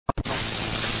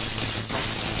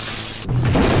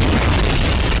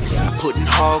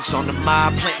hogs on the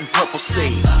mob planting purple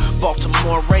seeds.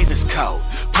 Baltimore Ravens code,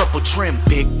 purple trim,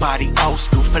 big body, old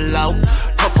school for low.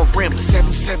 Purple rim,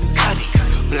 7-7 cutty,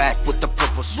 black with the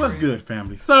purple strip. What's good,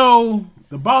 family? So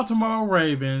the Baltimore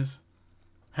Ravens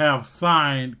have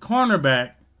signed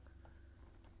cornerback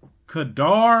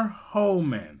Kadar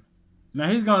Hollman. Now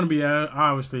he's going to be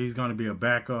obviously he's going to be a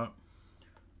backup.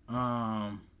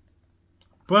 But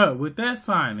with that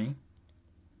signing,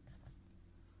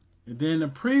 and then the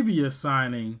previous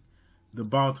signing the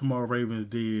Baltimore Ravens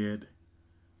did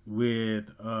with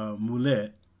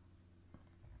Moulette,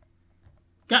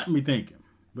 got me thinking.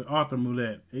 With Arthur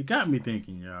Moulette, it got me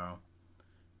thinking, y'all.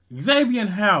 Xavien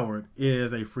Howard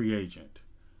is a free agent.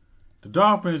 The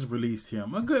Dolphins released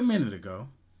him a good minute ago.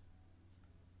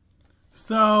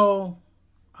 So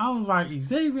I was like,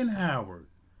 Xavien Howard.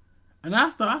 And I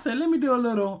said, let me do a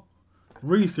little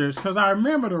research, because I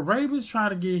remember the Ravens tried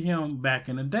to get him back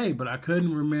in the day, but I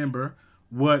couldn't remember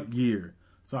what year.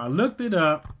 So I looked it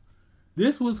up.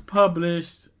 This was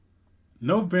published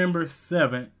November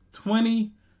 7th,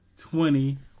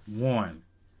 2021.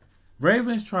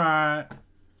 Ravens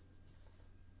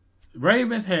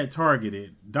had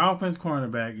targeted Dolphins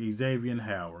cornerback Xavien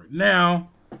Howard. Now,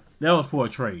 that was for a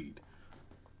trade.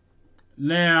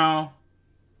 Now,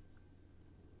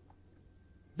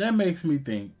 that makes me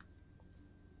think.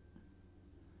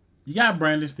 You got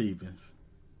Brandon Stephens.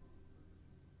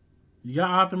 You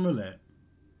got Arthur Moulette.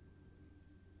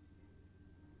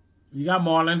 You got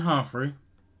Marlon Humphrey.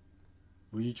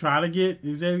 Will you try to get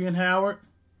Xavien Howard?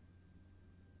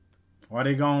 Or are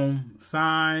they going to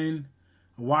sign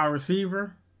a wide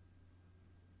receiver?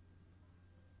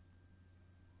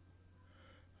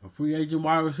 A free agent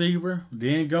wide receiver?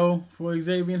 Then go for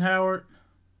Xavien Howard?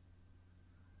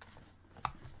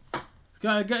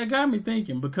 It got me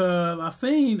thinking, because I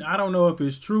don't know if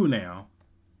it's true now,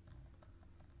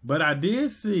 but I did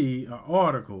see an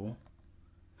article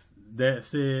that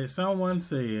said, someone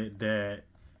said that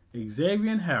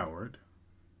Xavien Howard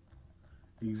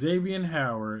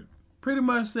pretty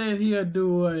much said he'll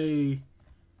do a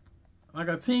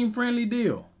team-friendly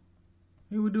deal.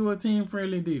 He would do a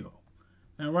team-friendly deal.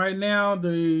 Now, right now,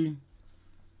 the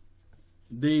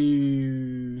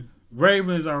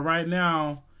Ravens are right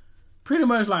now pretty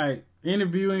much like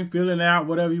interviewing, filling out,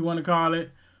 whatever you want to call it,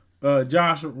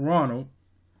 Josh Ronald,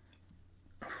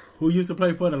 who used to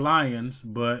play for the Lions,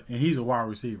 and he's a wide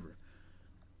receiver.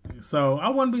 So I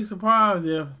wouldn't be surprised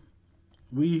if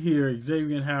we hear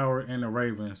Xavien Howard and the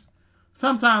Ravens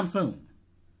sometime soon.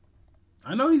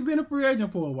 I know he's been a free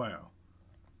agent for a while,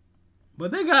 but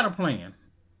they got a plan.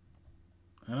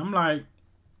 And I'm like,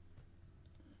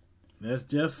 let's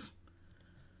just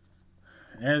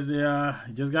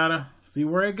gotta see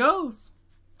where it goes.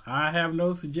 I have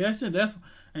no suggestion. That's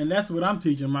what I'm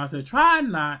teaching myself. Try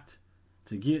not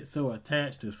to get so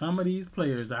attached to some of these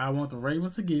players that I want the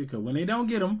Ravens to get, because when they don't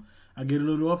get them, I get a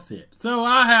little upset. So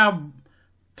I have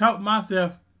taught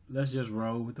myself, let's just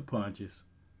roll with the punches.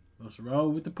 Let's roll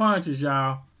with the punches,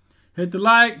 y'all. Hit the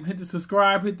like, hit the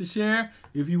subscribe, hit the share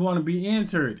if you want to be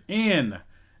entered in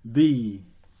the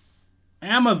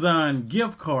Amazon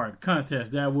gift card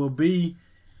contest that will be,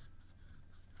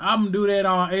 I'm going to do that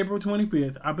on April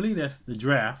 25th. I believe that's the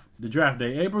draft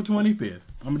day, April 25th.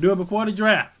 I'm going to do it before the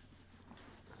draft.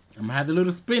 I'm going to have the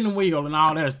little spinning wheel and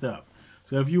all that stuff.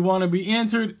 So if you want to be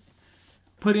entered,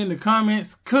 put in the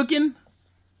comments, cooking.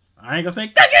 I ain't going to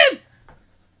say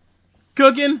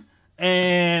cooking.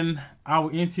 And I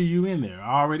will enter you in there.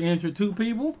 I already entered 2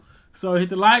 people. So hit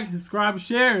the like, subscribe, and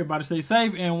share. Everybody stay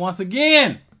safe. And once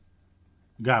again,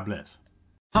 God bless.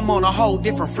 I'm on a whole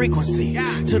different frequency.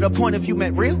 To the point if you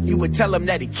met real, you would tell him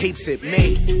that he keeps it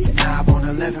me. Knob on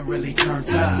 11 really turned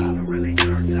up.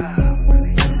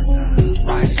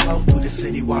 Ride slow through the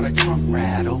city while the trunk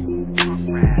rattle.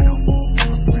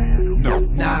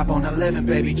 Knob on 11,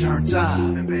 baby, turned up.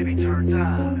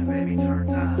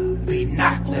 Be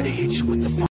knocked, let it hit you with the